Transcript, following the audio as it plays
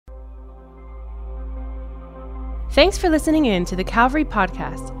Thanks for listening in to the Calvary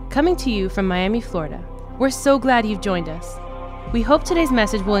Podcast, coming to you from Miami, Florida. We're so glad you've joined us. We hope today's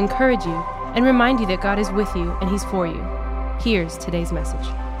message will encourage you and remind you that God is with you and He's for you. Here's today's message.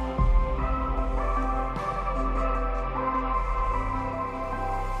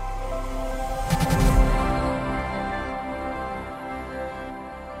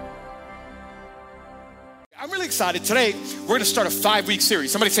 I'm really excited. Today, we're going to start a 5-week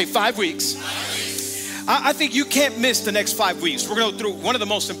series. Somebody say 5 weeks. I think you can't miss the next 5 weeks. We're going to go through one of the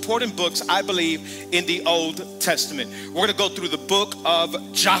most important books, I believe, in the Old Testament. We're going to go through the book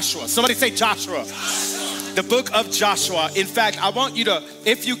of Joshua. Somebody say Joshua. The book of Joshua. In fact, I want you to,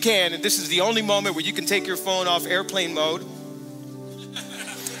 if you can, and this is the only moment where you can take your phone off airplane mode,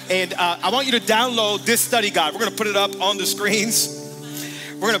 and I want you to download this study guide. We're going to put it up on the screens.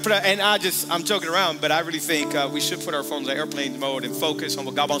 We're going to put it, and I'm joking around, but I really think we should put our phones on airplane mode and focus on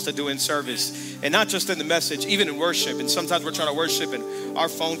what God wants to do in service. And not just in the message, even in worship. And sometimes we're trying to worship and our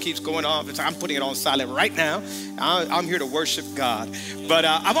phone keeps going off. It's like, I'm putting it on silent right now. I'm here to worship God. But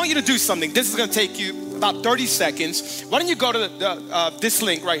I want you to do something. This is going to take you about 30 seconds. Why don't you go to this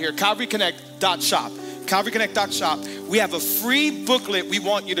link right here, calvaryconnect.shop. calvaryconnect.shop. We have a free booklet we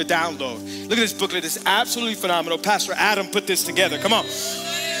want you to download. Look at this booklet. It's absolutely phenomenal. Pastor Adam put this together. Come on.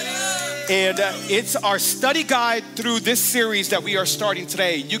 And it's our study guide through this series that we are starting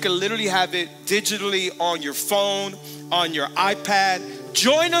today. You can literally have it digitally on your phone, on your iPad.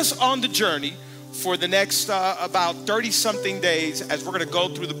 Join us on the journey for the next about 30-something days as we're going to go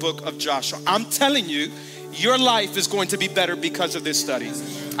through the book of Joshua. I'm telling you, your life is going to be better because of this study.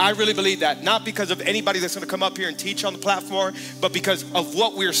 I really believe that. Not because of anybody that's going to come up here and teach on the platform, but because of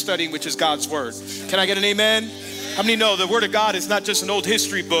what we're studying, which is God's word. Can I get an amen? How many know the Word of God is not just an old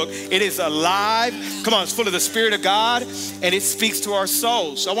history book? It is alive. Come on, it's full of the Spirit of God, and it speaks to our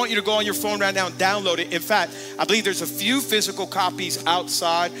souls. So I want you to go on your phone right now and download it. In fact, I believe there's a few physical copies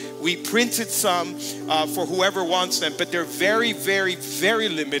outside. We printed some for whoever wants them, but they're very, very, very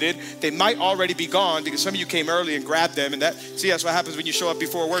limited. They might already be gone because some of you came early and grabbed them, and that's what happens when you show up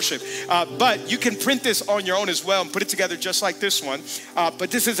before worship. But you can print this on your own as well and put it together just like this one.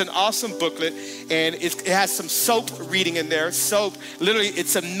 But this is an awesome booklet, and it has some soap reading in there. Soap, literally,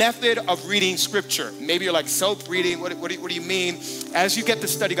 it's a method of reading scripture. Maybe you're like, soap reading, what do you mean? As you get the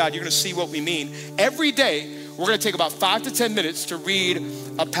study guide, you're going to see what we mean. Every day, we're going to take about 5 to 10 minutes to read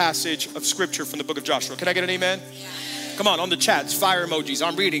a passage of scripture from the book of Joshua. Can I get an amen? Yeah. Come on the chats, fire emojis.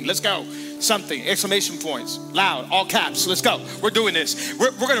 I'm reading. Let's go. Something, exclamation points, loud, all caps. Let's go. We're doing this. We're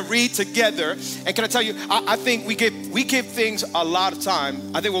going to read together. And can I tell you, I think we give things a lot of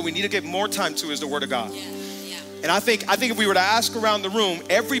time. I think what we need to give more time to is the Word of God. Yeah. And I think if we were to ask around the room,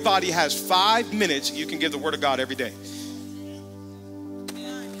 everybody has 5 minutes you can give the Word of God every day.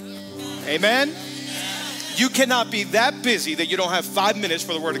 Amen? You cannot be that busy that you don't have 5 minutes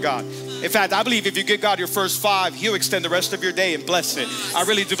for the Word of God. In fact, I believe if you give God your first 5, He'll extend the rest of your day and bless it. I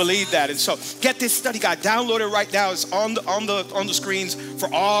really do believe that. And so get this study guide. Download it right now. It's on the screens for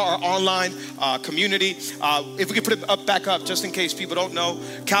all our online community. If we could put it back up just in case people don't know,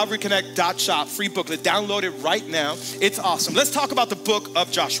 calvaryconnect.shop, free booklet. Download it right now. It's awesome. Let's talk about the book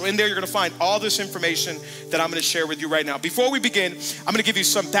of Joshua. In there, you're going to find all this information that I'm going to share with you right now. Before we begin, I'm going to give you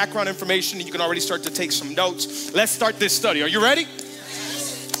some background information, and you can already start to take some notes. Let's start this study. Are you ready?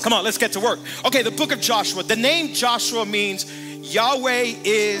 Come on, let's get to work. Okay, the book of Joshua. The name Joshua means Yahweh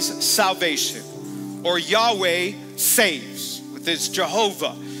is salvation, or Yahweh saves. With this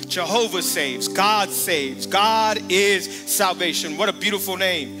Jehovah. Jehovah saves. God saves. God is salvation. What a beautiful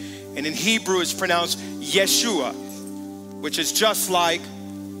name. And in Hebrew, it's pronounced Yeshua, which is just like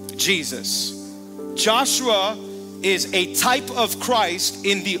Jesus. Joshua is a type of Christ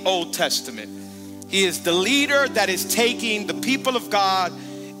in the Old Testament. He is the leader that is taking the people of God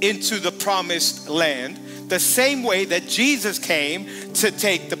into the promised land, the same way that Jesus came to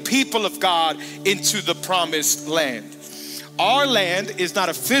take the people of God into the promised land. Our land is not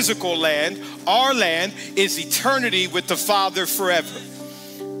a physical land. Our land is eternity with the Father forever.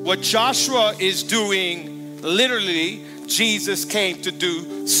 What Joshua is doing, literally, Jesus came to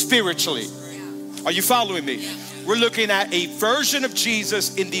do spiritually. Are you following me? We're looking at a version of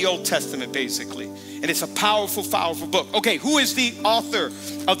Jesus in the Old Testament, basically. And it's a powerful, powerful book. Okay, who is the author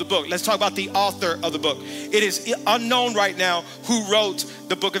of the book? Let's talk about the author of the book. It is unknown right now who wrote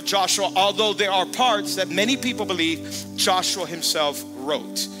the book of Joshua, although there are parts that many people believe Joshua himself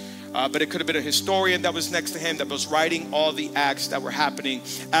wrote. but it could have been a historian that was next to him that was writing all the acts that were happening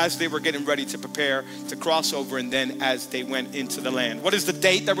as they were getting ready to prepare to cross over, and then as they went into the land. What is the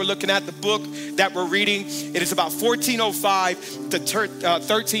date that we're looking at? The book that we're reading, it is about 1405 to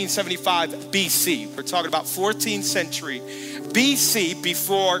 1375 BC. We're talking about 14th century BC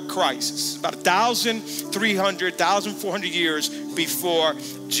before Christ. It's about 1,300, 1,400 years before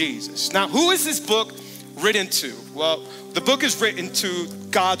Jesus. Now, who is this book written to? Well, the book is written to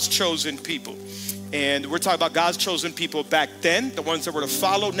God's chosen people. And we're talking about God's chosen people back then, the ones that were to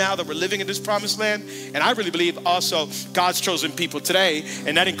follow now that we're living in this promised land. And I really believe also God's chosen people today,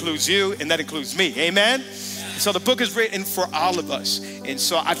 and that includes you and that includes me. Amen? So the book is written for all of us. And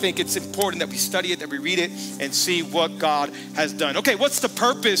so I think it's important that we study it, that we read it, and see what God has done. Okay, what's the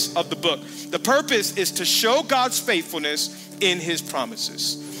purpose of the book? The purpose is to show God's faithfulness in his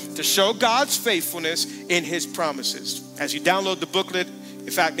promises. To show God's faithfulness in his promises. As you download the booklet, in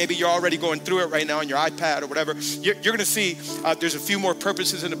fact, maybe you're already going through it right now on your iPad or whatever, you're going to see there's a few more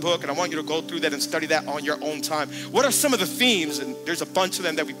purposes in the book, and I want you to go through that and study that on your own time. What are some of the themes? And there's a bunch of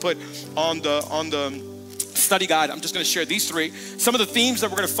them that we put on the study guide. I'm just going to share these three. Some of the themes that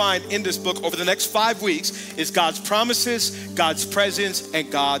we're going to find in this book over the next 5 weeks is God's promises, God's presence, and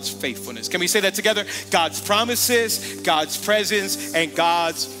God's faithfulness. Can we say that together? God's promises, God's presence, and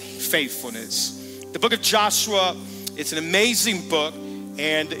God's faithfulness. The book of Joshua, it's an amazing book.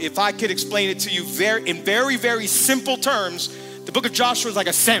 And if I could explain it to you in very, very simple terms, the book of Joshua is like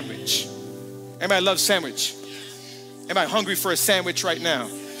a sandwich. Everybody loves sandwich? Everybody hungry for a sandwich right now?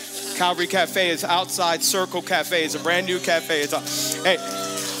 Calvary Cafe is outside. Circle Cafe is a brand new cafe. Hey,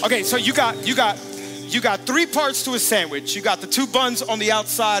 okay, so you got 3 parts to a sandwich. You got the 2 buns on the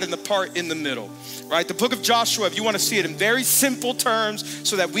outside and the part in the middle, right? The book of Joshua, if you want to see it in very simple terms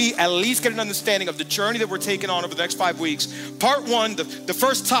so that we at least get an understanding of the journey that we're taking on over the next 5 weeks. Part 1, the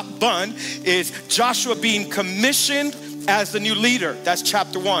first top bun is Joshua being commissioned as the new leader. That's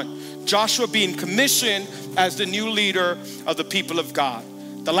chapter 1. Joshua being commissioned as the new leader of the people of God.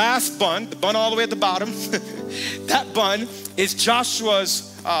 The last bun, the bun all the way at the bottom, that bun is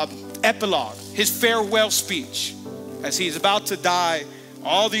Joshua's epilogue, his farewell speech as he's about to die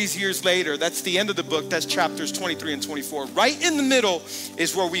all these years later. That's the end of the book. That's chapters 23 and 24. Right in the middle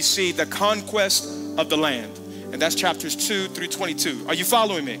is where we see the conquest of the land. And that's chapters 2 through 22. Are you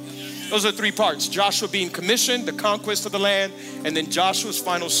following me? Those are 3 parts. Joshua being commissioned, the conquest of the land, and then Joshua's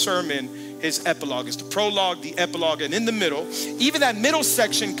final sermon, his epilogue. It's the prologue, the epilogue, and in the middle, even that middle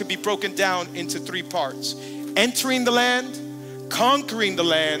section could be broken down into 3 parts. Entering the land, conquering the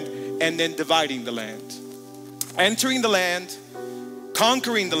land, and then dividing the land. Entering the land,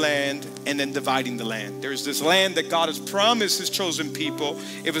 conquering the land, and then dividing the land. There's this land that God has promised his chosen people.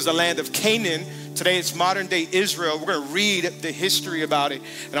 It was the land of Canaan. Today it's modern day Israel. We're going to read the history about it.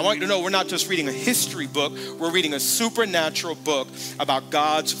 And I want you to know we're not just reading a history book. We're reading a supernatural book about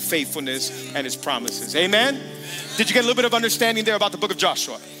God's faithfulness and his promises. Amen? Did you get a little bit of understanding there about the book of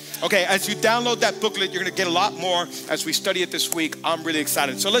Joshua? Okay, as you download that booklet, you're going to get a lot more as we study it this week. I'm really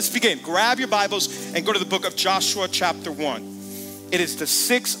excited. So let's begin. Grab your Bibles and go to the book of Joshua chapter 1. It is the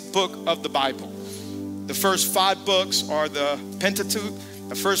 6th book of the Bible. The first 5 books are the Pentateuch.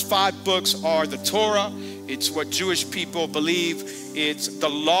 The first 5 books are the Torah. It's what Jewish people believe. It's the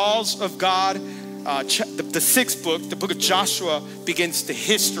laws of God. The 6th book, the book of Joshua, begins the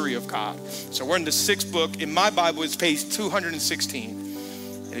history of God. So we're in the 6th book. In my Bible, it's page 216.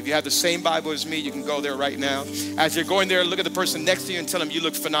 And if you have the same Bible as me, you can go there right now. As you're going there, look at the person next to you and tell them you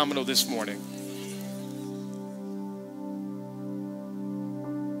look phenomenal this morning.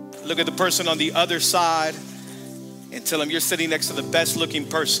 Look at the person on the other side and tell them you're sitting next to the best looking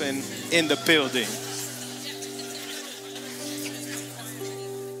person in the building.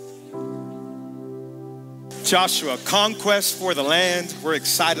 Joshua, conquest for the land. We're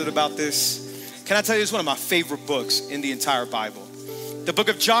excited about this. Can I tell you, it's one of my favorite books in the entire Bible. The book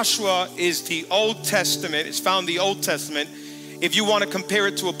of Joshua is the Old Testament. It's found in the Old Testament. If you want to compare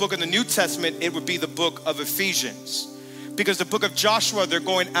it to a book in the New Testament, it would be the book of Ephesians. Because the book of Joshua, they're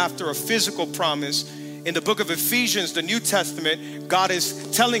going after a physical promise. In the book of Ephesians, the New Testament, God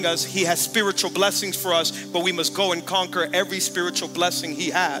is telling us he has spiritual blessings for us, but we must go and conquer every spiritual blessing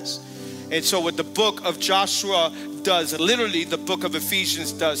he has. And so what the book of Joshua does, literally the book of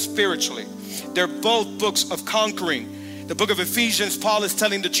Ephesians does spiritually. They're both books of conquering. The book of Ephesians, Paul is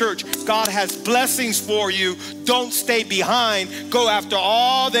telling the church, God has blessings for you. Don't stay behind. Go after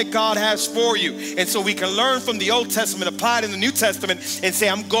all that God has for you. And so we can learn from the Old Testament, apply it in the New Testament, and say,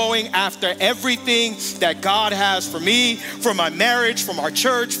 I'm going after everything that God has for me, for my marriage, for our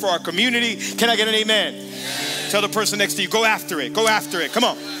church, for our community. Can I get an amen? Tell the person next to you, go after it. Go after it. Come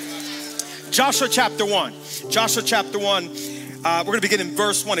on. Joshua chapter 1. Joshua chapter 1. We're going to begin in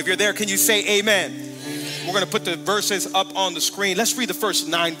verse 1. If you're there, can you say amen? We're going to put the verses up on the screen. Let's read the first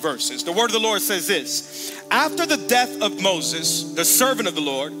 9 verses. The word of the Lord says this. After the death of Moses, the servant of the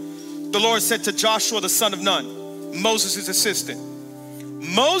Lord said to Joshua, the son of Nun, Moses' assistant,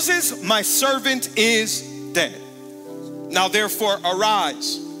 Moses, my servant, is dead. Now therefore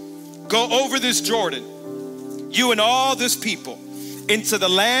arise, go over this Jordan, you and all this people, into the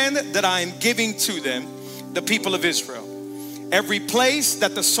land that I am giving to them, the people of Israel. Every place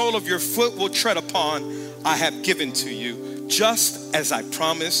that the sole of your foot will tread upon, I have given to you, just as I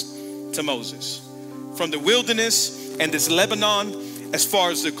promised to Moses. From the wilderness and this Lebanon, as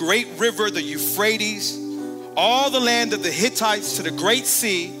far as the great river, the Euphrates, all the land of the Hittites to the great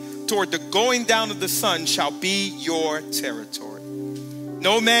sea, toward the going down of the sun shall be your territory.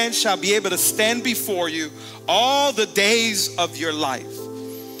 No man shall be able to stand before you all the days of your life.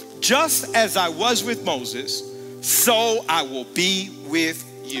 Just as I was with Moses, so I will be with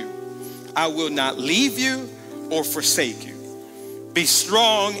you. I will not leave you or forsake you. Be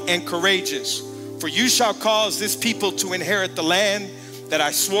strong and courageous, for you shall cause this people to inherit the land that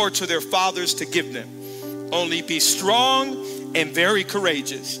I swore to their fathers to give them. Only be strong and very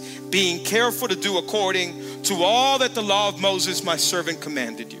courageous, being careful to do according to all that the law of Moses my servant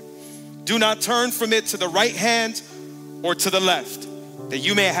commanded you. Do not turn from it to the right hand or to the left, that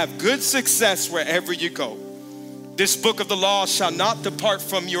you may have good success wherever you go. This book of the law shall not depart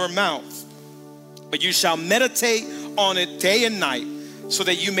from your mouth, but you shall meditate on it day and night, so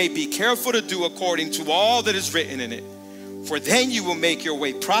that you may be careful to do according to all that is written in it. For then you will make your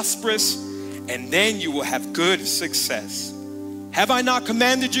way prosperous, and then you will have good success. Have I not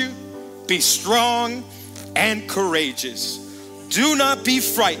commanded you? Be strong and courageous. Do not be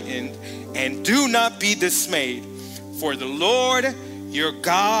frightened, and do not be dismayed, for the Lord your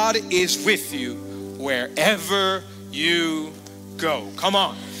God is with you wherever you go. Come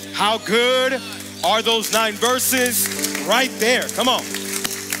on. How good are those 9 verses right there? Come on.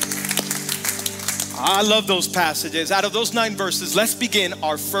 I love those passages. Out of those 9 verses, let's begin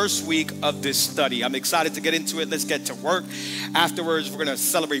our first week of this study. I'm excited to get into it. Let's get to work. Afterwards, we're going to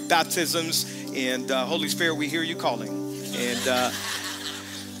celebrate baptisms. And Holy Spirit, we hear you calling. And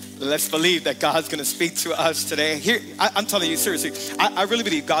let's believe that God's going to speak to us today. Here, I'm telling you seriously, I really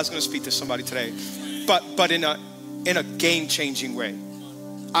believe God's going to speak to somebody today, but in a game-changing way.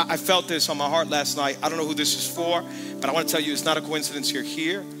 I felt this on my heart last night. I don't know who this is for, but I want to tell you it's not a coincidence you're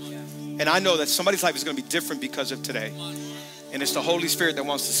here. And I know that somebody's life is going to be different because of today. And it's the Holy Spirit that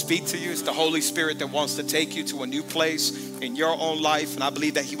wants to speak to you. It's the Holy Spirit that wants to take you to a new place in your own life. And I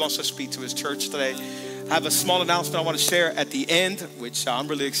believe that he wants to speak to his church today. I have a small announcement I want to share at the end, which I'm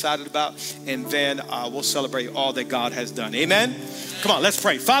really excited about. And then we'll celebrate all that God has done. Amen? Come on, let's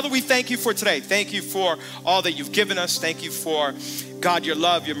pray. Father, we thank you for today. Thank you for all that you've given us. Thank you for, God, your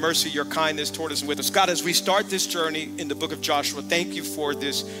love, your mercy, your kindness toward us and with us. God, as we start this journey in the book of Joshua, thank you for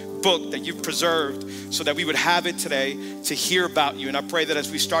this book that you've preserved so that we would have it today to hear about you. And I pray that as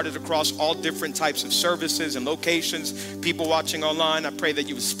we started across all different types of services and locations, people watching online, I pray that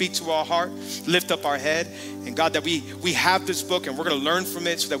you would speak to our heart, lift up our head. And God, that we have this book and we're going to learn from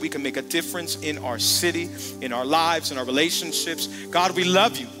it so that we can make a difference in our city, in our lives, in our relationships. God, we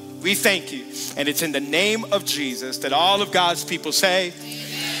love you. We thank you. And it's in the name of Jesus that all of God's people say,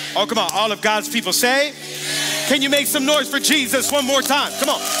 amen. Oh, come on. All of God's people say, amen. Can you make some noise for Jesus one more time? Come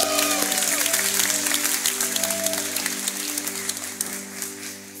on.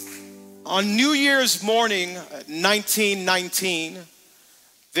 On New Year's morning, 1919,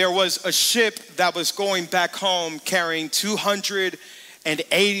 there was a ship that was going back home carrying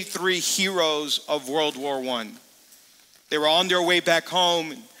 283 heroes of World War I. They were on their way back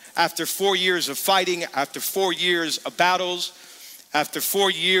home after 4 years of fighting, after 4 years of battles, after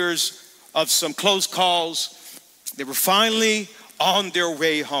 4 years of some close calls. They were finally on their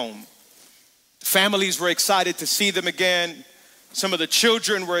way home. The families were excited to see them again. Some of the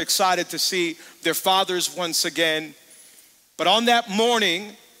children were excited to see their fathers once again. But on that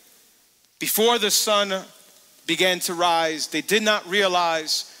morning, before the sun began to rise, they did not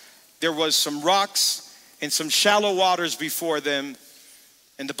realize there was some rocks and some shallow waters before them.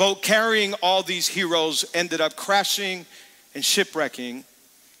 And the boat carrying all these heroes ended up crashing and shipwrecking.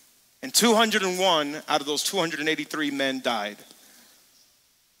 And 201 out of those 283 men died.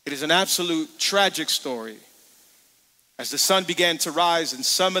 It is an absolute tragic story. As the sun began to rise and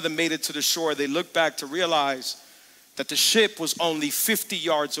some of them made it to the shore, they looked back to realize that the ship was only 50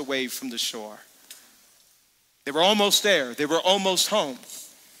 yards away from the shore. They were almost there. They were almost home.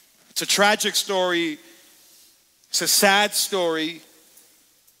 It's a tragic story. It's a sad story.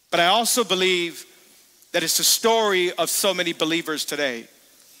 But I also believe that it's the story of so many believers today.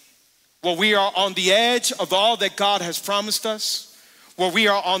 Where we are on the edge of all that God has promised us, where we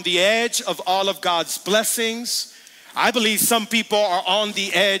are on the edge of all of God's blessings. I believe some people are on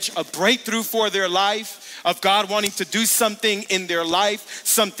the edge of breakthrough for their life, of God wanting to do something in their life,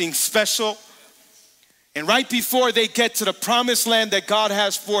 something special. And right before they get to the promised land that God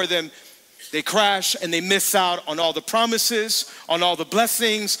has for them, they crash and they miss out on all the promises, on all the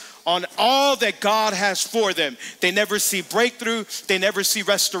blessings, on all that God has for them. They never see breakthrough. They never see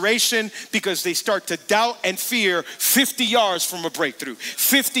restoration because they start to doubt and fear 50 yards from a breakthrough,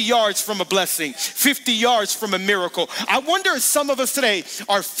 50 yards from a blessing, 50 yards from a miracle. I wonder if some of us today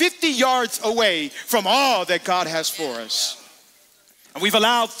are 50 yards away from all that God has for us. And we've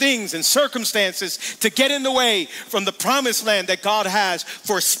allowed things and circumstances to get in the way from the promised land that God has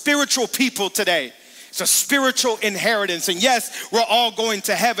for spiritual people today. It's a spiritual inheritance. And yes, we're all going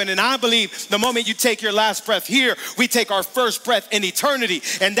to heaven. And I believe the moment you take your last breath here, we take our first breath in eternity.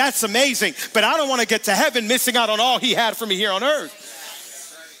 And that's amazing. But I don't want to get to heaven missing out on all he had for me here on earth.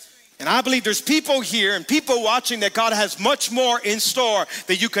 And I believe there's people here and people watching that God has much more in store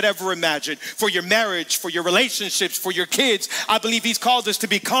than you could ever imagine. For your marriage, for your relationships, for your kids. I believe he's called us to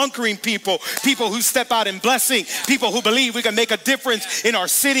be conquering people. People who step out in blessing. People who believe we can make a difference in our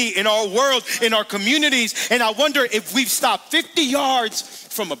city, in our world, in our communities. And I wonder if we've stopped 50 yards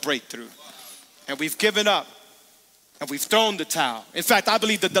from a breakthrough. And we've given up. And we've thrown the towel. In fact, I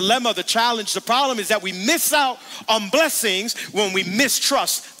believe the dilemma, the challenge, the problem is that we miss out on blessings when we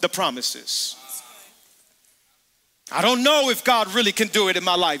mistrust the promises. I don't know if God really can do it in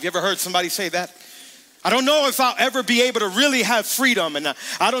my life. You ever heard somebody say that? I don't know if I'll ever be able to really have freedom. And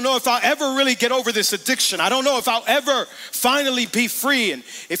I don't know if I'll ever really get over this addiction. I don't know if I'll ever finally be free. And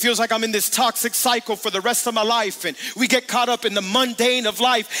it feels like I'm in this toxic cycle for the rest of my life. And we get caught up in the mundane of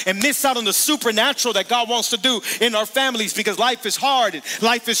life and miss out on the supernatural that God wants to do in our families because life is hard and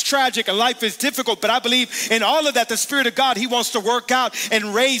life is tragic and life is difficult. But I believe in all of that, the Spirit of God, he wants to work out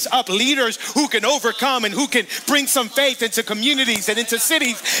and raise up leaders who can overcome and who can bring some faith into communities and into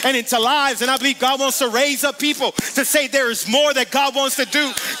cities and into lives. And I believe God wants to raise up people to say there is more that God wants to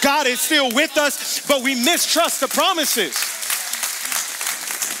do. God is still with us, but we mistrust the promises.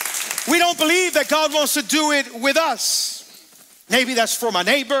 We don't believe that God wants to do it with us. Maybe that's for my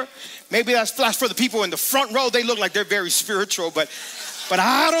neighbor. Maybe that's for the people in the front row. They look like they're very spiritual, but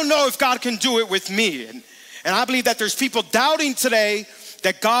I don't know if God can do it with me. And I believe that there's people doubting today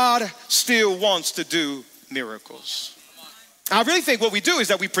that God still wants to do miracles. I really think what we do is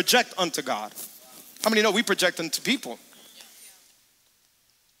that we project unto God. How many know we project unto people?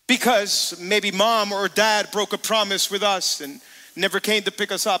 Because maybe mom or dad broke a promise with us and never came to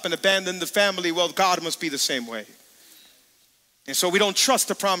pick us up and abandoned the family. Well, God must be the same way. And so we don't trust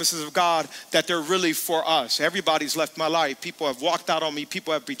the promises of God that they're really for us. Everybody's left my life. People have walked out on me.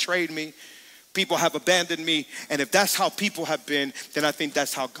 People have betrayed me. People have abandoned me. And if that's how people have been, then I think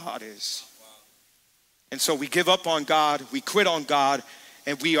that's how God is. And so we give up on God. We quit on God.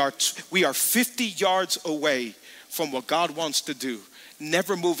 And we are 50 yards away from what God wants to do,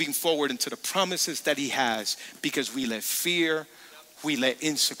 never moving forward into the promises that he has because we let fear, we let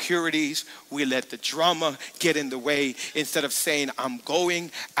insecurities, we let the drama get in the way instead of saying, I'm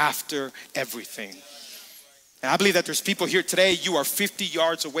going after everything. And I believe that there's people here today, you are 50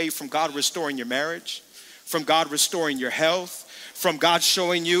 yards away from God restoring your marriage, from God restoring your health, from God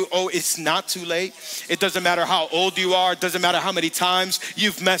showing you, oh, it's not too late. It doesn't matter how old you are. It doesn't matter how many times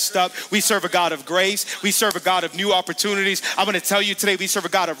you've messed up. We serve a God of grace. We serve a God of new opportunities. I'm going to tell you today, we serve a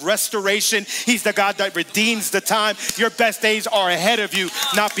God of restoration. He's the God that redeems the time. Your best days are ahead of you,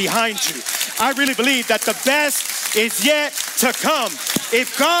 not behind you. I really believe that the best is yet to come.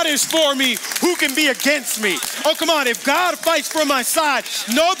 If God is for me, who can be against me? Oh, come on. If God fights for my side,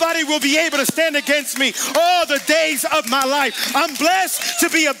 nobody will be able to stand against me all the days of my life. I'm blessed to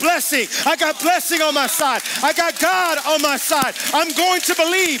be a blessing. I got blessing on my side. I got God on my side. I'm going to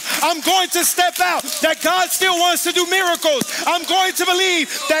believe. I'm going to step out that God still wants to do miracles. I'm going to believe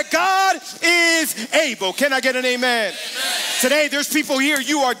that God is able. Can I get an amen? Amen. Today, there's people here,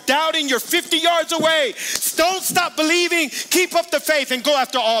 you are doubting, you're 50 yards away. Don't stop believing. Keep up the faith and go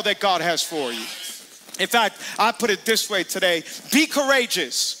after all that God has for you. In fact, I put it this way today. Be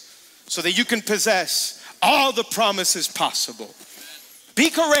courageous so that you can possess all the promises possible. Be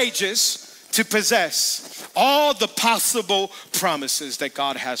courageous to possess all the possible promises that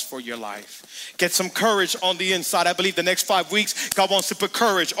God has for your life. Get some courage on the inside. I believe the next 5 weeks, God wants to put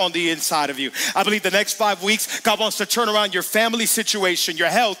courage on the inside of you. I believe the next 5 weeks, God wants to turn around your family situation, your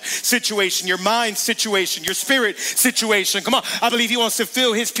health situation, your mind situation, your spirit situation. Come on. I believe he wants to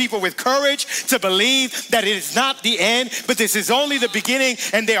fill his people with courage to believe that it is not the end, but this is only the beginning,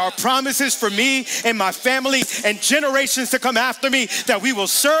 and there are promises for me and my family and generations to come after me, that we will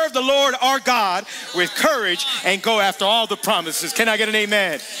serve the Lord our God with courage and go after all the promises. Can I get an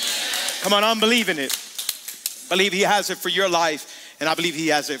amen? Come on, I'm believing it. Believe he has it for your life, and I believe he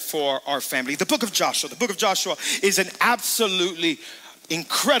has it for our family. The book of Joshua. The book of Joshua is an absolutely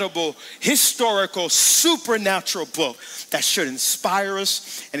incredible, historical, supernatural book that should inspire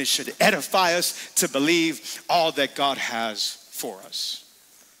us, and it should edify us to believe all that God has for us.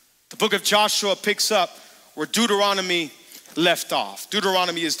 The book of Joshua picks up where Deuteronomy left off.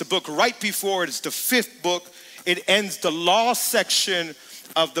 Deuteronomy is the book right before it. It's the 5th book. It ends the law section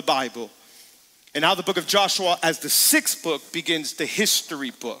of the Bible. And now the book of Joshua, as the 6th book, begins the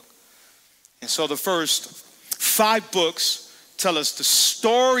history book. And so the first 5 books tell us the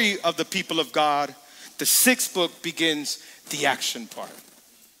story of the people of God. The 6th book begins the action part.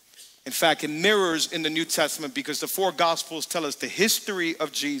 In fact, it mirrors in the New Testament, because the 4 Gospels tell us the history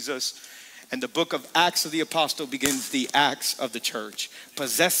of Jesus, and the book of Acts of the Apostle begins the Acts of the church,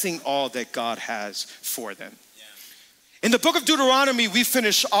 possessing all that God has for them. In the book of Deuteronomy, we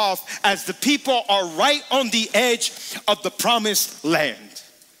finish off as the people are right on the edge of the promised land.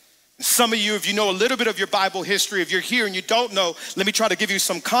 Some of you, if you know a little bit of your Bible history, if you're here and you don't know, let me try to give you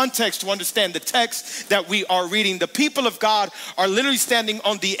some context to understand the text that we are reading. The people of God are literally standing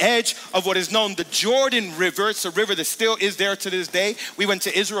on the edge of what is known the Jordan River. It's a river that still is there to this day. We went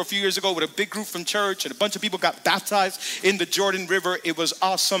to Israel a few years ago with a big group from church, and a bunch of people got baptized in the Jordan River. It was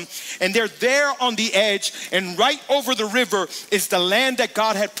awesome. And they're there on the edge, and right over the river is the land that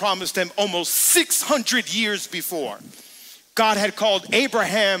God had promised them almost 600 years before. God had called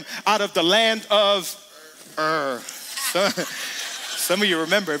Abraham out of the land of Ur. Some of you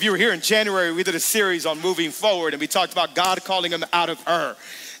remember, if you were here in January, we did a series on moving forward, and we talked about God calling him out of Ur.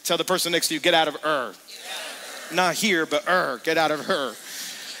 Tell the person next to you, get out of Ur. Not here, but Ur, get out of Ur.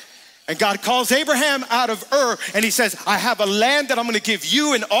 And God calls Abraham out of Ur, and he says, I have a land that I'm going to give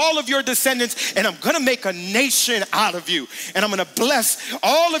you and all of your descendants, and I'm going to make a nation out of you. And I'm going to bless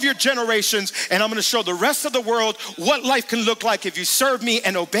all of your generations, and I'm going to show the rest of the world what life can look like if you serve me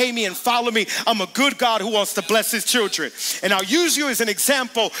and obey me and follow me. I'm a good God who wants to bless his children. And I'll use you as an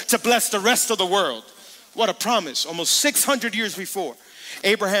example to bless the rest of the world. What a promise. Almost 600 years before,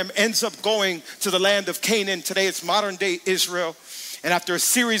 Abraham ends up going to the land of Canaan. Today it's modern day Israel. And after a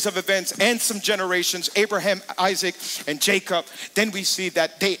series of events and some generations, Abraham, Isaac, and Jacob, then we see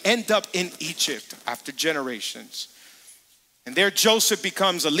that they end up in Egypt after generations. And there Joseph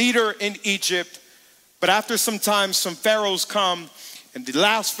becomes a leader in Egypt. But after some time, some pharaohs come, and the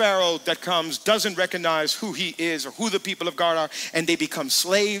last pharaoh that comes doesn't recognize who he is or who the people of God are, and they become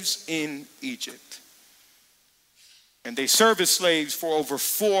slaves in Egypt. And they serve as slaves for over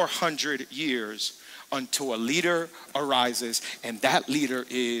 400 years. Until a leader arises, and that leader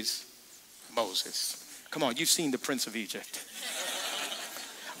is Moses. Come on, you've seen the Prince of Egypt.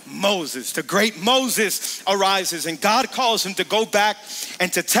 Moses, the great Moses arises, and God calls him to go back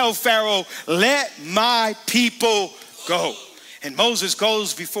and to tell Pharaoh, let my people go. And Moses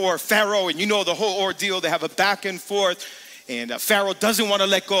goes before Pharaoh, and you know the whole ordeal. They have a back and forth. And Pharaoh doesn't want to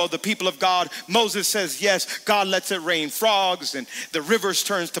let go of the people of God. Moses says yes. God lets it rain frogs, and the rivers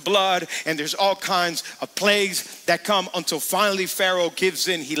turns to blood, and there's all kinds of plagues that come until finally Pharaoh gives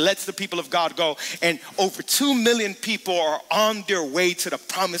in. He lets the people of God go, and over 2 million people are on their way to the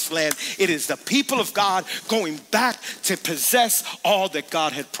promised land. It is the people of God going back to possess all that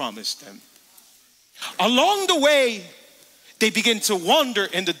God had promised them. Along the way, they begin to wander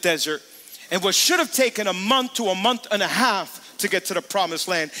in the desert. And what should have taken a month to a month and a half to get to the promised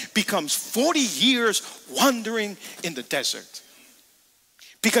land becomes 40 years wandering in the desert.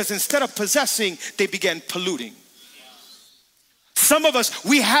 Because instead of possessing, they began polluting. Some of us,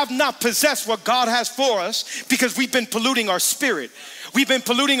 we have not possessed what God has for us because we've been polluting our spirit. We've been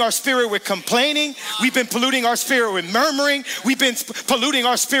polluting our spirit with complaining. We've been polluting our spirit with murmuring. We've been polluting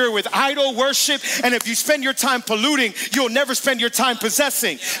our spirit with idol worship. And if you spend your time polluting, you'll never spend your time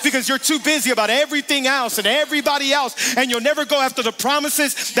possessing because you're too busy about everything else and everybody else, and you'll never go after the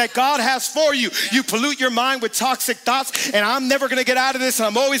promises that God has for you. You pollute your mind with toxic thoughts, and I'm never going to get out of this, and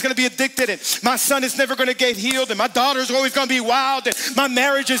I'm always going to be addicted, and my son is never going to get healed, and my daughter's always going to be wild, out, that my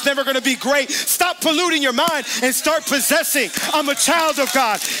marriage is never going to be great. Stop polluting your mind and start possessing. I'm a child of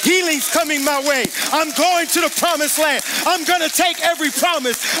God. Healing's coming my way. I'm going to the promised land. I'm going to take every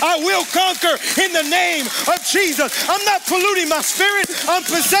promise. I will conquer in the name of Jesus. I'm not polluting my spirit. I'm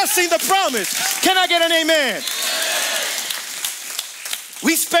possessing the promise. Can I get an amen?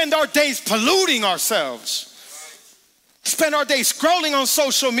 We spend our days polluting ourselves. Spend our days scrolling on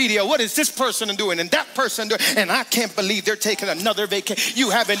social media. What is this person doing and that person doing? And I can't believe they're taking another vacation. You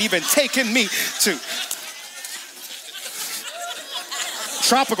haven't even taken me to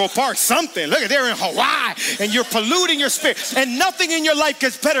tropical park, something. Look, they're in Hawaii and you're polluting your spirit. And nothing in your life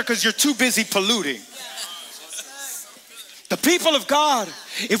gets better because you're too busy polluting. The people of God,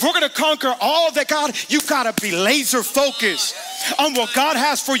 if we're going to conquer all that God, you've got to be laser focused on what God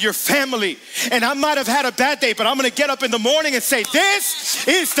has for your family. And I might have had a bad day, but I'm going to get up in the morning and say, this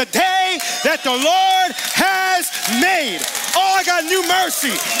is the day that the Lord has made. Oh, I got new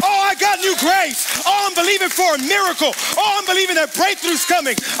mercy. Oh, I got new grace. Oh, I'm believing for a miracle. Oh, I'm believing that breakthrough's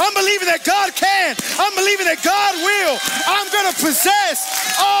coming. I'm believing that God can. I'm believing that God will. I'm going to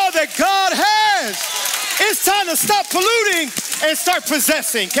possess all that God has. It's time to stop polluting and start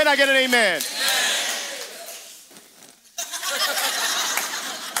possessing. Can I get an amen?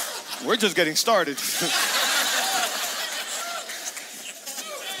 We're just getting started.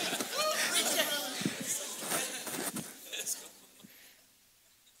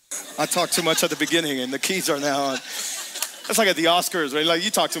 I talked too much at the beginning and the keys are now on. That's like at the Oscars, right? Like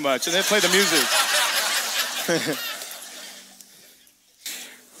you talk too much and they play the music.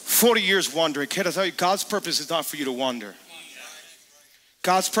 40 years wandering. Can I tell you, God's purpose is not for you to wander.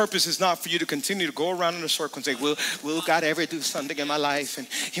 God's purpose is not for you to continue to go around in a circle and say, will God ever do something in my life and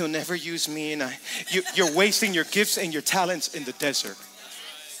he'll never use me? And you're wasting your gifts and your talents in the desert.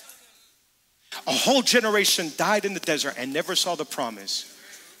 A whole generation died in the desert and never saw the promise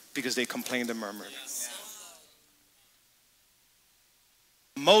because they complained and murmured.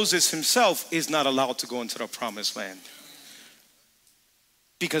 Moses himself is not allowed to go into the promised land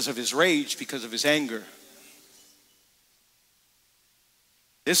because of his rage, because of his anger.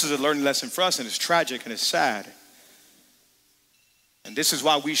 This is a learning lesson for us, and it's tragic and it's sad. And this is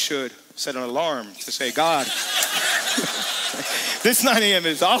why we should set an alarm to say, God, this 9 a.m.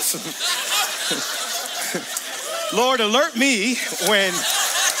 is awesome. Lord, alert me when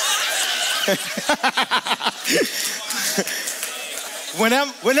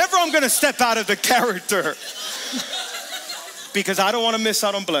whenever I'm going to step out of the character, because I don't want to miss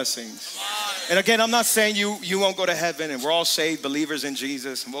out on blessings. And again, I'm not saying you won't go to heaven and we're all saved believers in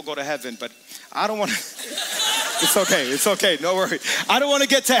Jesus and we'll go to heaven, but I don't want to, it's okay, no worry. I don't want to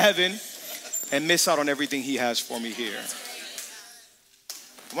get to heaven and miss out on everything he has for me here.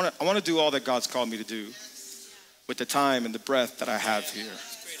 I want to do all that God's called me to do with the time and the breath that I have here.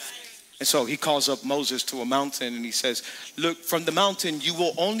 And so he calls up Moses to a mountain and he says, look, from the mountain, you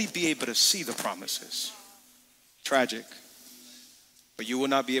will only be able to see the promises. Tragic. But you will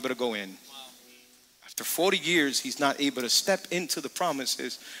not be able to go in. After 40 years, he's not able to step into the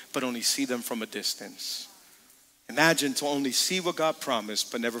promises, but only see them from a distance. Imagine to only see what God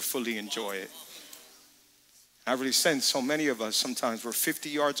promised, but never fully enjoy it. I really sense so many of us, sometimes we're 50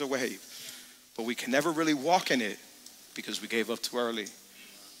 yards away, but we can never really walk in it because we gave up too early,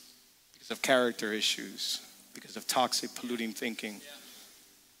 because of character issues, because of toxic, polluting thinking.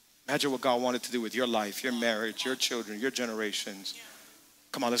 Imagine what God wanted to do with your life, your marriage, your children, your generations.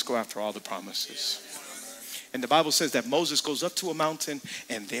 Come on, let's go after all the promises. And the Bible says that Moses goes up to a mountain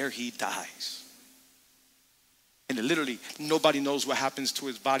and there he dies. And literally, nobody knows what happens to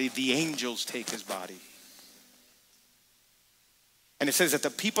his body. The angels take his body. And it says that the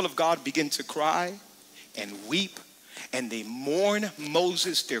people of God begin to cry and weep and they mourn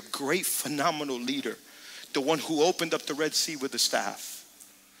Moses, their great, phenomenal leader, the one who opened up the Red Sea with the staff,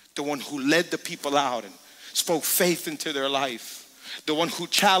 the one who led the people out and spoke faith into their life. The one who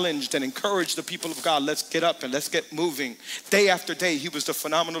challenged and encouraged the people of God, let's get up and let's get moving. Day after day, he was the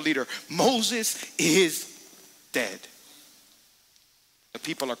phenomenal leader. Moses is dead. The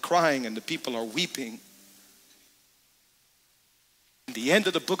people are crying and the people are weeping. In the end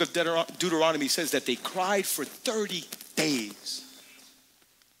of the book of Deuteronomy says that they cried for 30 days.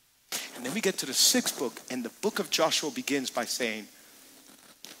 And then we get to the 6th book and the book of Joshua begins by saying,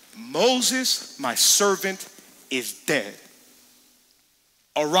 Moses, my servant, is dead.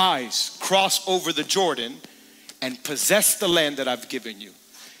 Arise, cross over the Jordan, and possess the land that I've given you.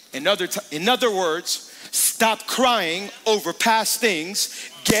 In other words, stop crying over past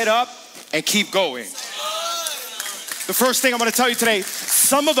things, get up and keep going. The first thing I'm going to tell you today,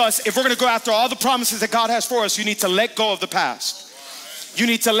 some of us, if we're going to go after all the promises that God has for us, you need to let go of the past. You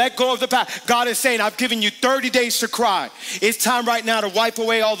need to let go of the past. God is saying, I've given you 30 days to cry. It's time right now to wipe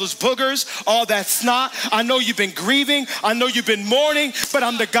away all those boogers, all that snot. I know you've been grieving. I know you've been mourning, but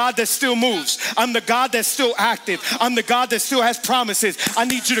I'm the God that still moves. I'm the God that's still active. I'm the God that still has promises. I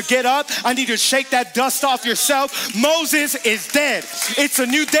need you to get up. I need you to shake that dust off yourself. Moses is dead. It's a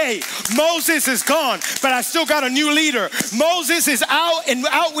new day. Moses is gone, but I still got a new leader. Moses is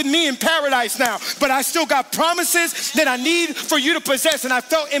out with me in paradise now, but I still got promises that I need for you to possess. And I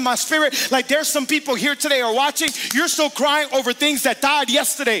felt in my spirit like there's some people here today or watching, you're still crying over things that died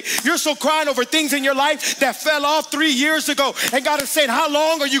yesterday. You're still crying over things in your life that fell off 3 years ago. And God is saying, how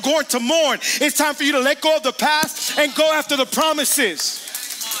long are you going to mourn? It's time for you to let go of the past and go after the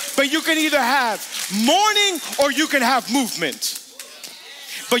promises. But you can either have mourning or you can have movement.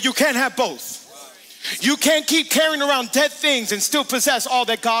 But you can't have both. You can't keep carrying around dead things and still possess all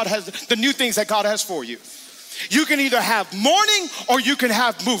that God has, the new things that God has for you. You can either have mourning or you can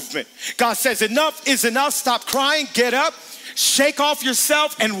have movement. God says enough is enough. Stop crying, get up, shake off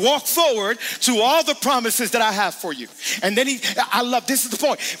yourself and walk forward to all the promises that I have for you. And then I love, this is the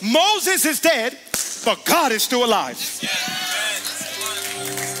point. Moses is dead, but God is still alive.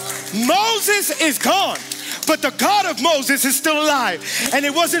 Moses is gone, but the God of Moses is still alive. And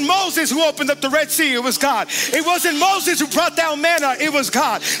it wasn't Moses who opened up the Red Sea, it was God. It wasn't Moses who brought down manna, it was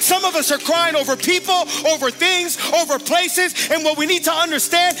God. Some of us are crying over people, over things, over places, and what we need to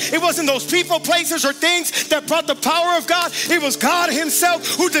understand, it wasn't those people, places, or things that brought the power of God. It was God himself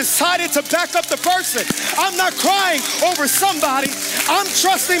who decided to back up the person. I'm not crying over somebody, I'm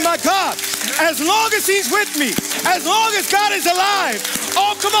trusting my God. As long as he's with me, as long as God is alive,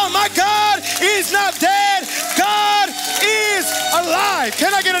 oh come on, my God is not dead. God is alive.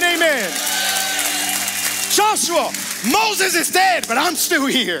 Can I get an amen? Joshua, Moses is dead, but I'm still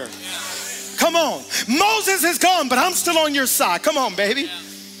here. Come on. Moses is gone, but I'm still on your side. Come on, baby.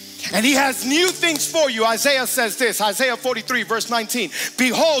 And he has new things for you. Isaiah says this, Isaiah 43 verse 19.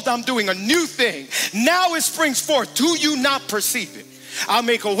 Behold, I'm doing a new thing. Now it springs forth. Do you not perceive it? I'll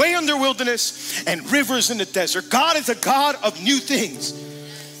make a way in the wilderness and rivers in the desert. God is a God of new things.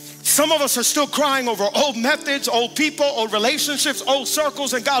 Some of us are still crying over old methods, old people, old relationships, old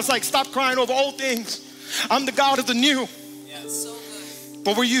circles, and God's like, stop crying over old things. I'm the God of the new. So good.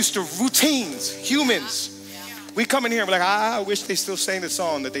 But we're used to routines, humans. We come in here and we're like, I wish they still sang the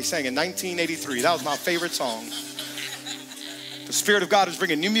song that they sang in 1983. That was my favorite song. The Spirit of God is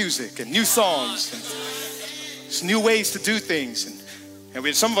bringing new music and new songs and new ways to do things. And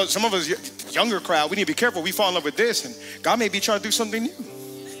with some of us, younger crowd, we need to be careful. We fall in love with this, and God may be trying to do something new.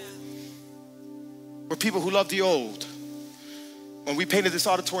 We're people who love the old. When we painted this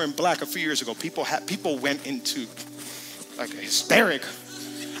auditorium black a few years ago, people went into like hysteric.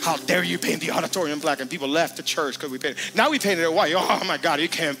 How dare you paint the auditorium black? And people left the church because we painted. Now we painted it white. Oh my God, you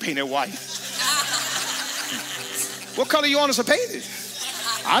can't paint it white. What color you want us to paint it?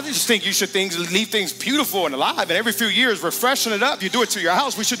 I just think you should leave things beautiful and alive, and every few years we're freshening it up. You do it to your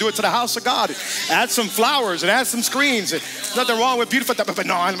house, we should do it to the house of God. Add some flowers and add some screens. There's nothing wrong with beautiful stuff, but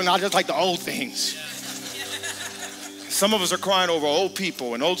no, I just like the old things. Some of us are crying over old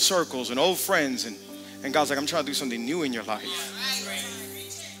people and old circles and old friends, and God's like, I'm trying to do something new in your life.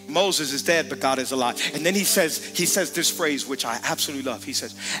 Moses is dead, but God is alive. And then he says this phrase, which I absolutely love. He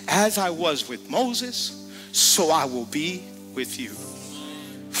says, as I was with Moses, so I will be with you.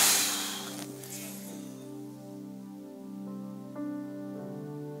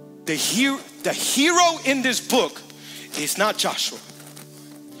 The hero in this book is not Joshua.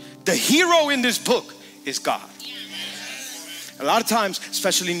 The hero in this book is God. A lot of times,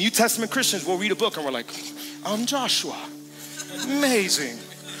 especially New Testament Christians, we'll read a book and we're like, I'm Joshua. Amazing.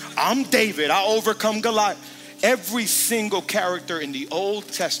 I'm David. I overcome Goliath. Every single character in the Old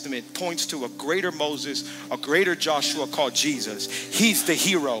Testament points to a greater Moses, a greater Joshua called Jesus. He's the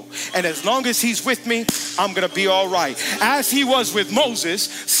hero. And as long as he's with me, I'm going to be all right. As he was with Moses,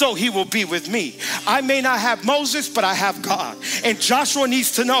 so he will be with me. I may not have Moses, but I have God. And Joshua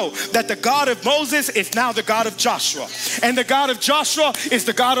needs to know that the God of Moses is now the God of Joshua. And the God of Joshua is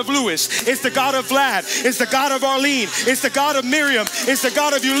the God of Lewis. It's the God of Vlad. It's the God of Arlene. It's the God of Miriam. It's the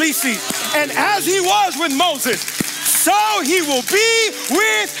God of Ulysses. And as he was with Moses, so he will be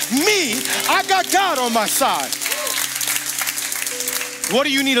with me. I got God on my side. What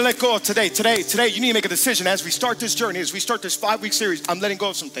do you need to let go of today? Today, you need to make a decision as we start this journey, as we start this 5-week series. I'm letting go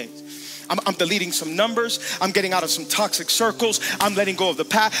of some things. I'm deleting some numbers. I'm getting out of some toxic circles. I'm letting go of the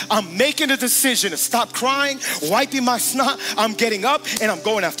past. I'm making a decision to stop crying, wiping my snot. I'm getting up and I'm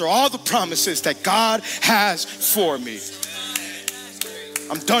going after all the promises that God has for me.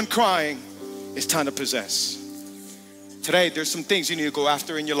 I'm done crying. It's time to possess. Today, there's some things you need to go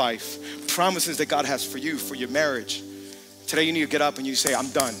after in your life. Promises that God has for you, for your marriage. Today, you need to get up and you say, I'm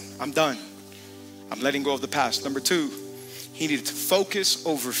done. I'm done. I'm letting go of the past. Number 2, he needed to focus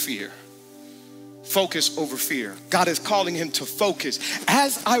over fear. Focus over fear. God is calling him to focus.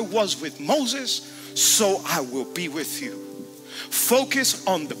 As I was with Moses, so I will be with you. Focus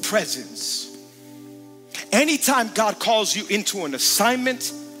on the presence. Anytime God calls you into an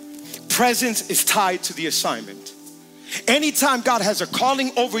assignment, presence is tied to the assignment. Anytime God has a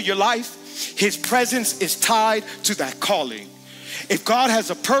calling over your life, his presence is tied to that calling. If God has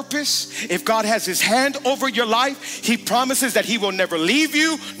a purpose, if God has his hand over your life, he promises that he will never leave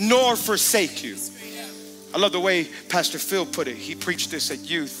you nor forsake you. I love the way Pastor Phil put it. He preached this at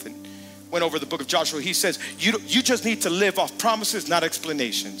youth and went over the book of Joshua. He says, you just need to live off promises, not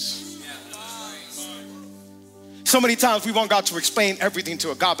explanations. So many times we want God to explain everything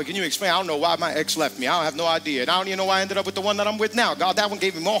to a God, but can you explain? I don't know why my ex left me. I have no idea. And I don't even know why I ended up with the one that I'm with now. God, that one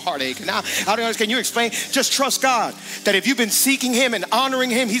gave me more heartache. And now, I don't know, can you explain? Just trust God that if you've been seeking him and honoring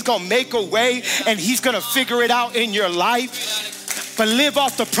him, he's going to make a way and he's going to figure it out in your life. But live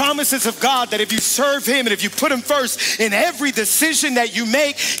off the promises of God that if you serve him and if you put him first in every decision that you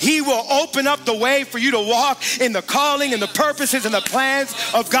make, he will open up the way for you to walk in the calling and the purposes and the plans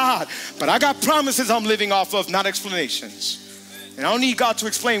of God. But I got promises I'm living off of, not explanations. And I don't need God to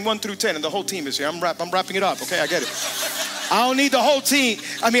explain 1 through 10 and the whole team is here. I'm wrapping it up, okay? I get it. I don't need the whole team.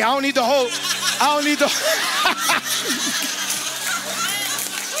 I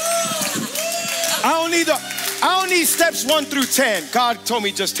don't need steps 1 through 10. God told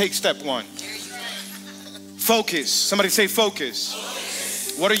me just take step 1. Focus. Somebody say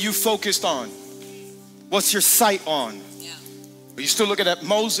focus. What are you focused on? What's your sight on? Are you still looking at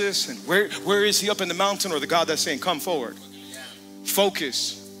Moses and where is he up in the mountain, or the God that's saying come forward?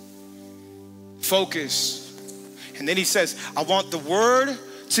 Focus. Focus. And then he says, I want the word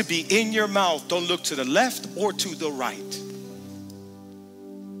to be in your mouth. Don't look to the left or to the right.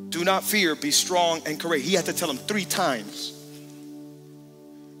 Do not fear, be strong and courageous. He had to tell him 3 times.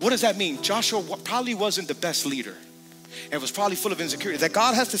 What does that mean? Joshua probably wasn't the best leader and was probably full of insecurity. That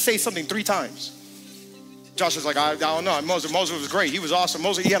God has to say something 3 times. Joshua's like, I don't know. Moses was great. He was awesome.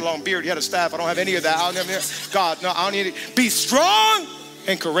 Moses, he had a long beard. He had a staff. I don't have any of that. God, no, I don't need it. Be strong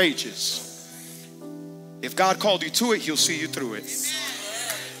and courageous. If God called you to it, he'll see you through it.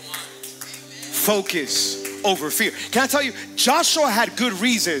 Focus over fear. Can I tell you, Joshua had good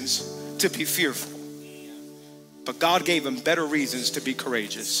reasons to be fearful, but God gave him better reasons to be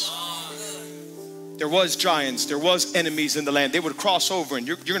courageous. There was giants, there was enemies in the land. They would cross over, and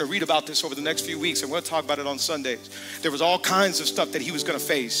you're going to read about this over the next few weeks, and we'll talk about it on Sundays. There was all kinds of stuff that he was going to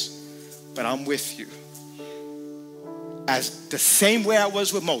face, but I'm with you. As the same way I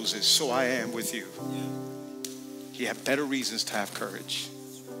was with Moses, so I am with you. You have better reasons to have courage.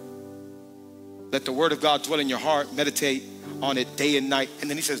 Let the word of God dwell in your heart. Meditate on it day and night. And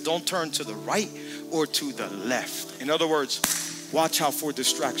then he says, don't turn to the right or to the left. In other words, watch out for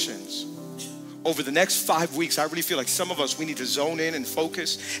distractions. Over the next 5 weeks, I really feel like some of us, we need to zone in and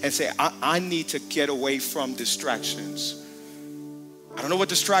focus and say, I need to get away from distractions. I don't know what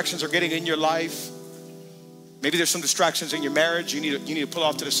distractions are getting in your life. Maybe there's some distractions in your marriage. You need to pull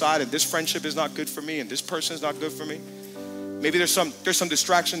off to the side, and this friendship is not good for me, and this person is not good for me. Maybe there's some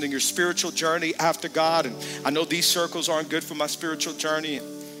distractions in your spiritual journey after God, and I know these circles aren't good for my spiritual journey,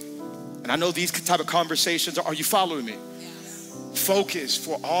 and I know these type of conversations. Are you following me? Focus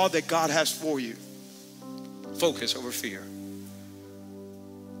for all that God has for you. Focus over fear.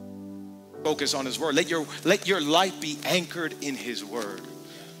 Focus on his word. Let your life be anchored in his word.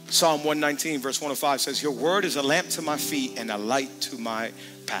 Psalm 119 verse 105 says, your word is a lamp to my feet and a light to my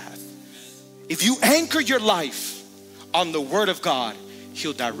path. If you anchor your life on the word of God,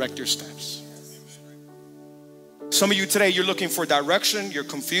 he'll direct your steps. Some of you today, you're looking for direction, you're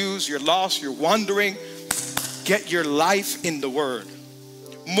confused, you're lost, you're wandering. Get your life in the word.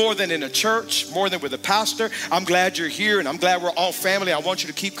 More than in a church, more than with a pastor. I'm glad you're here, and I'm glad we're all family. I want you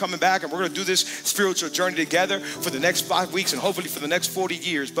to keep coming back, and we're going to do this spiritual journey together for the next 5 weeks and hopefully for the next 40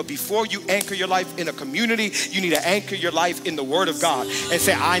 years. But before you anchor your life in a community, you need to anchor your life in the word of God and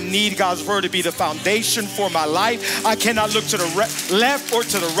say, I need God's word to be the foundation for my life. I cannot look to the left or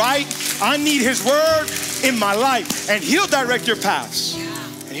to the right. I need his word in my life, and he'll direct your paths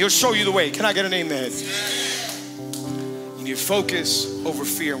and he'll show you the way. Can I get an amen? You need to focus over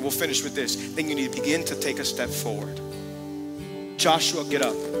fear, and we'll finish with this. Then you need to begin to take a step forward. Joshua, get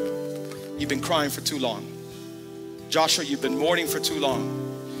up. You've been crying for too long. Joshua, you've been mourning for too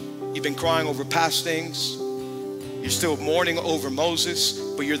long. You've been crying over past things. You're still mourning over Moses,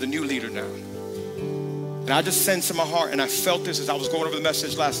 but you're the new leader now. And I just sensed in my heart, and I felt this as I was going over the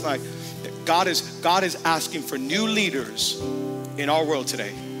message last night, that God is asking for new leaders in our world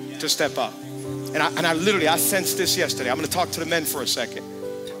today to step up. And I sensed this yesterday. I'm going to talk to the men for a second.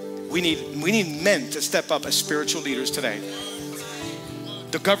 We need men to step up as spiritual leaders today.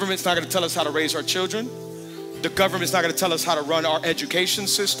 The government's not going to tell us how to raise our children. The government's not going to tell us how to run our education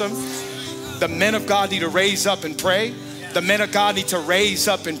system. The men of God need to raise up and pray. The men of God need to raise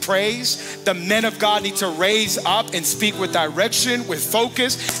up and praise. The men of God need to raise up and speak with direction, with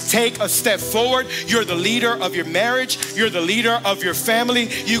focus. Take a step forward. You're the leader of your marriage. You're the leader of your family.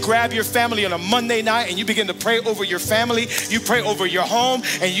 You grab your family on a Monday night and you begin to pray over your family. You pray over your home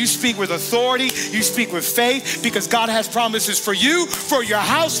and you speak with authority. You speak with faith because God has promises for you, for your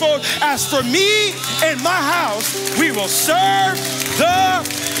household. As for me and my house, we will serve the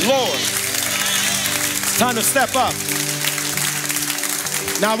Lord. It's time to step up.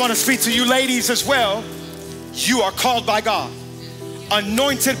 Now I want to speak to you ladies as well. You are called by God,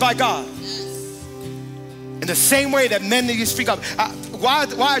 anointed by God. In the same way that men need to speak up.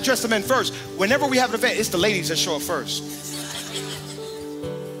 Why address the men first? Whenever we have an event, it's the ladies that show up first.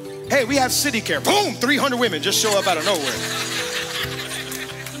 Hey, we have city care. Boom, 300 women just show up out of nowhere.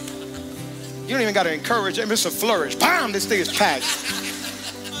 You don't even got to encourage them. It's a flourish. Bam, this thing is packed.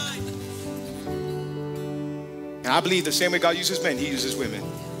 And I believe the same way God uses men, he uses women.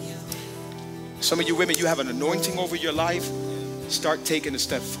 Some of you women, you have an anointing over your life. Start taking a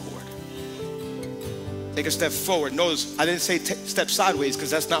step forward. Take a step forward. Notice, I didn't say step sideways because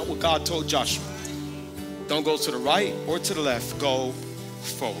that's not what God told Joshua. Don't go to the right or to the left. Go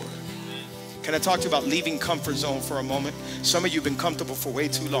forward. Can I talk to you about leaving comfort zone for a moment? Some of you have been comfortable for way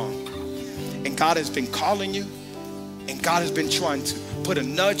too long. And God has been calling you. And God has been trying to put a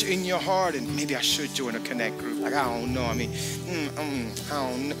nudge in your heart, and maybe I should join a connect group. Like, I don't know. I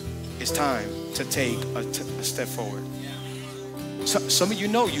don't know. It's time to take a step forward. Some of you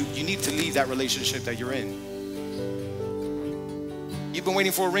know you need to leave that relationship that you're in. You've been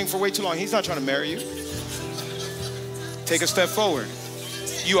waiting for a ring for way too long. He's not trying to marry you. Take a step forward.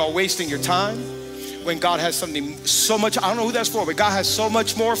 You are wasting your time when God has something so much. I don't know who that's for, but God has so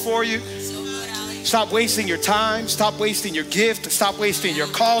much more for you. Stop wasting your time. Stop wasting your gift. Stop wasting your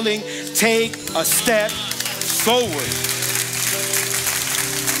calling. Take a step forward.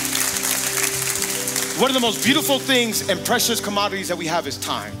 One of the most beautiful things and precious commodities that we have is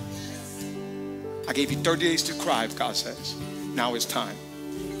time. I gave you 30 days to cry, God says. Now it's time.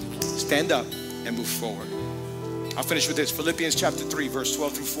 Stand up and move forward. I'll finish with this. Philippians chapter 3, verse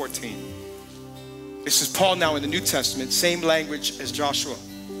 12 through 14. This is Paul now in the New Testament, same language as Joshua.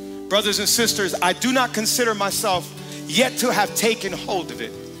 Brothers and sisters, I do not consider myself yet to have taken hold of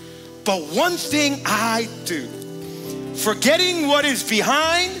it. But one thing I do, forgetting what is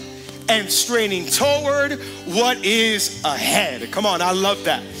behind and straining toward what is ahead. Come on, I love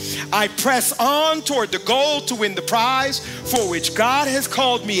that. I press on toward the goal to win the prize for which God has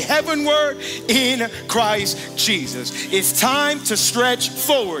called me heavenward in Christ Jesus. It's time to stretch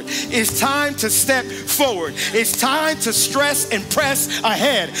forward. It's time to step forward. It's time to stress and press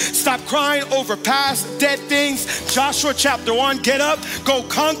ahead. Stop crying over past dead things. Joshua chapter 1, get up, go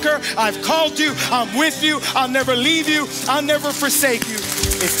conquer. I've called you. I'm with you. I'll never leave you. I'll never forsake you.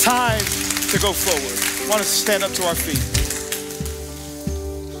 It's time to go forward. I want us to stand up to our feet.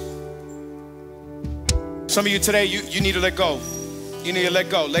 Some of you today, you need to let go. You need to let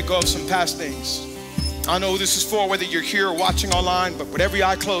go of some past things. I don't know who this is for, whether you're here or watching online, but with every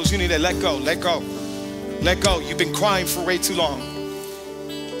eye closed, you need to let go. You've been crying for way too long.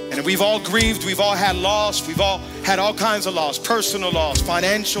 And we've all grieved, we've all had loss, we've all had all kinds of loss, personal loss,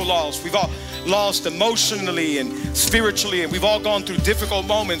 financial loss. We've all lost emotionally and spiritually, and we've all gone through difficult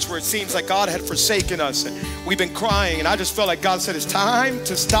moments where it seems like God had forsaken us. And we've been crying, and I just felt like God said, it's time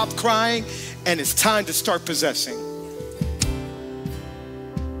to stop crying. And it's time to start possessing.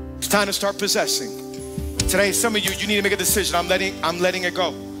 It's time to start possessing. Today, some of you need to make a decision. I'm letting it go.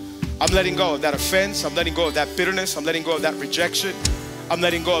 I'm letting go of that offense. I'm letting go of that bitterness. I'm letting go of that rejection. I'm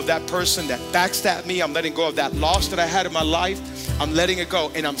letting go of that person that backstabbed me. I'm letting go of that loss that I had in my life. I'm letting it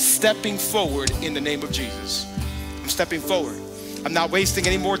go. And I'm stepping forward in the name of Jesus. I'm stepping forward. I'm not wasting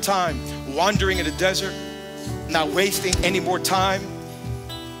any more time wandering in the desert. I'm not wasting any more time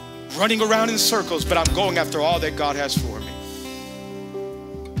running around in circles, but I'm going after all that God has for me.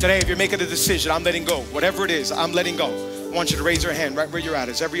 Today, if you're making a decision, I'm letting go. Whatever it is, I'm letting go. I want you to raise your hand right where you're at.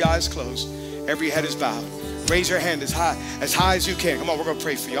 As every eye is closed, every head is bowed. Raise your hand as high as you can. Come on, we're gonna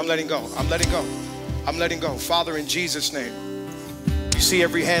pray for you. I'm letting go. I'm letting go. I'm letting go. Father, in Jesus' name, you see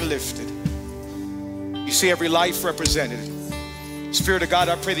every hand lifted. You see every life represented. Spirit of God,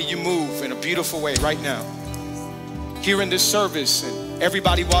 I pray that you move in a beautiful way right now. Here in this service, and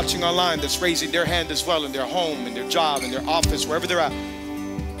everybody watching online that's raising their hand as well in their home, in their job, in their office, wherever they're at.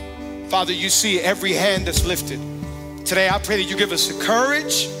 Father, you see every hand that's lifted. Today, I pray that you give us the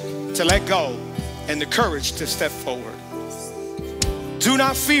courage to let go and the courage to step forward. Do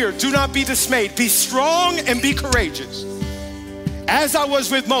not fear, do not be dismayed. Be strong and be courageous. As I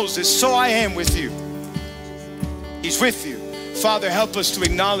was with Moses, so I am with you. He's with you. Father, help us to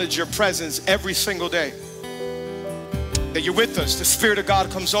acknowledge your presence every single day. That you're with us. The Spirit of God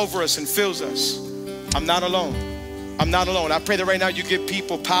comes over us and fills us. I'm not alone. I'm not alone. I pray that right now you give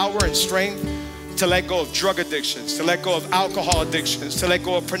people power and strength to let go of drug addictions, to let go of alcohol addictions, to let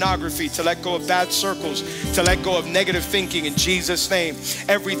go of pornography, to let go of bad circles, to let go of negative thinking in Jesus' name.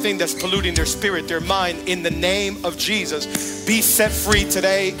 Everything that's polluting their spirit, their mind, in the name of Jesus. Be set free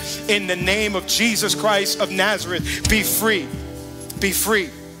today in the name of Jesus Christ of Nazareth. Be free. Be free.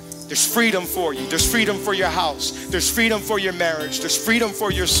 There's freedom for you. There's freedom for your house. There's freedom for your marriage. There's freedom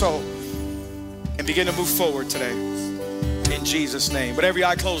for your soul. And begin to move forward today in Jesus' name. With every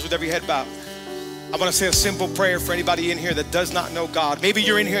eye closed, with every head bowed, I want to say a simple prayer for anybody in here that does not know God. Maybe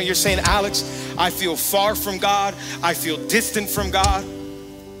you're in here and you're saying, Alex, I feel far from God. I feel distant from God.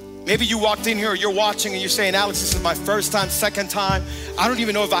 Maybe you walked in here or you're watching and you're saying, Alex, this is my first time, second time. I don't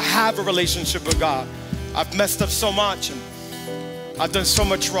even know if I have a relationship with God. I've messed up so much and I've done so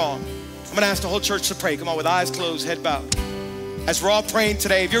much wrong. I'm going to ask the whole church to pray. Come on, with eyes closed, head bowed. As we're all praying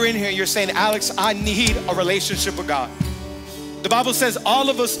today, if you're in here and you're saying, Alex, I need a relationship with God. The Bible says all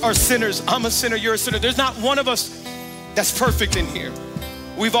of us are sinners. I'm a sinner, you're a sinner. There's not one of us that's perfect in here.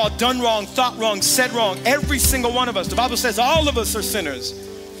 We've all done wrong, thought wrong, said wrong. Every single one of us. The Bible says all of us are sinners.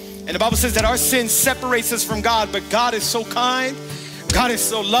 And the Bible says that our sin separates us from God, but God is so kind. God is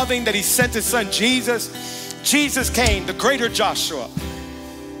so loving that he sent his son Jesus. Jesus came, the greater Joshua,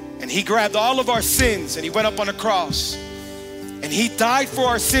 and he grabbed all of our sins and he went up on a cross. And he died for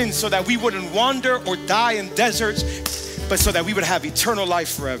our sins so that we wouldn't wander or die in deserts, but so that we would have eternal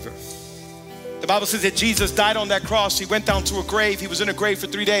life forever. The Bible says that Jesus died on that cross. He went down to a grave. He was in a grave for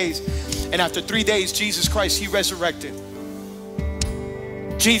 3 days. And after 3 days, Jesus Christ, he resurrected.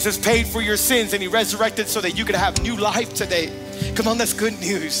 Jesus paid for your sins and he resurrected so that you could have new life today. Come on, that's good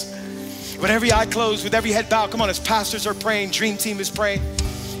news. With every eye closed, with every head bowed, come on, as pastors are praying, Dream Team is praying.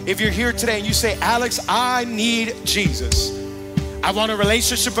 If you're here today and you say, Alex, I need Jesus. I want a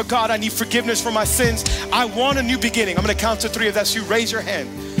relationship with God. I need forgiveness for my sins. I want a new beginning. I'm going to count to 3. If that's you, raise your hand.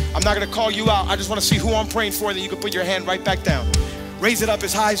 I'm not going to call you out. I just want to see who I'm praying for, that you can put your hand right back down. Raise it up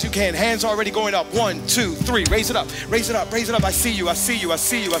as high as you can. Hands already going up. 1, 2, 3. Raise it up. Raise it up. Raise it up. I see you. I see you. I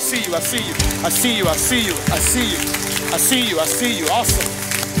see you. I see you. I see you. I see you. I see you. I see you. I see you. I see you. Awesome.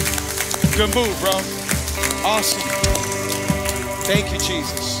 Good move, bro. Awesome. Thank you,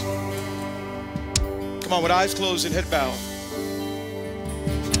 Jesus. Come on, with eyes closed and head bowed.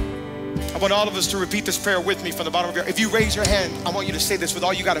 I want all of us to repeat this prayer with me from the bottom of your heart. If you raise your hand, I want you to say this with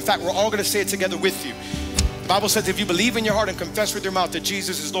all you got. In fact, we're all going to say it together with you. The Bible says if you believe in your heart and confess with your mouth that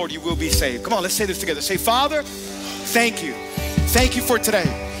Jesus is Lord, you will be saved. Come on, let's say this together. Say, Father, thank you. Thank you for today.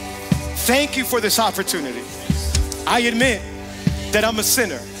 Thank you for this opportunity. I admit that I'm a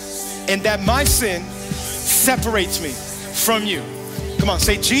sinner and that my sin separates me from you. Come on,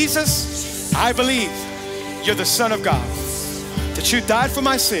 say, Jesus, I believe you're the Son of God, that you died for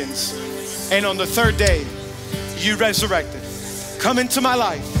my sins, and on the 3rd day, you resurrected. Come into my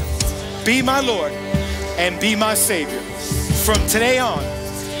life, be my Lord, and be my Savior. From today on,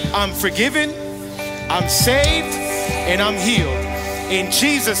 I'm forgiven, I'm saved, and I'm healed. In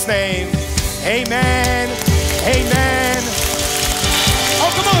Jesus' name, amen, amen.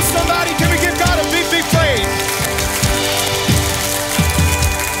 Oh, come on, somebody, can we give God a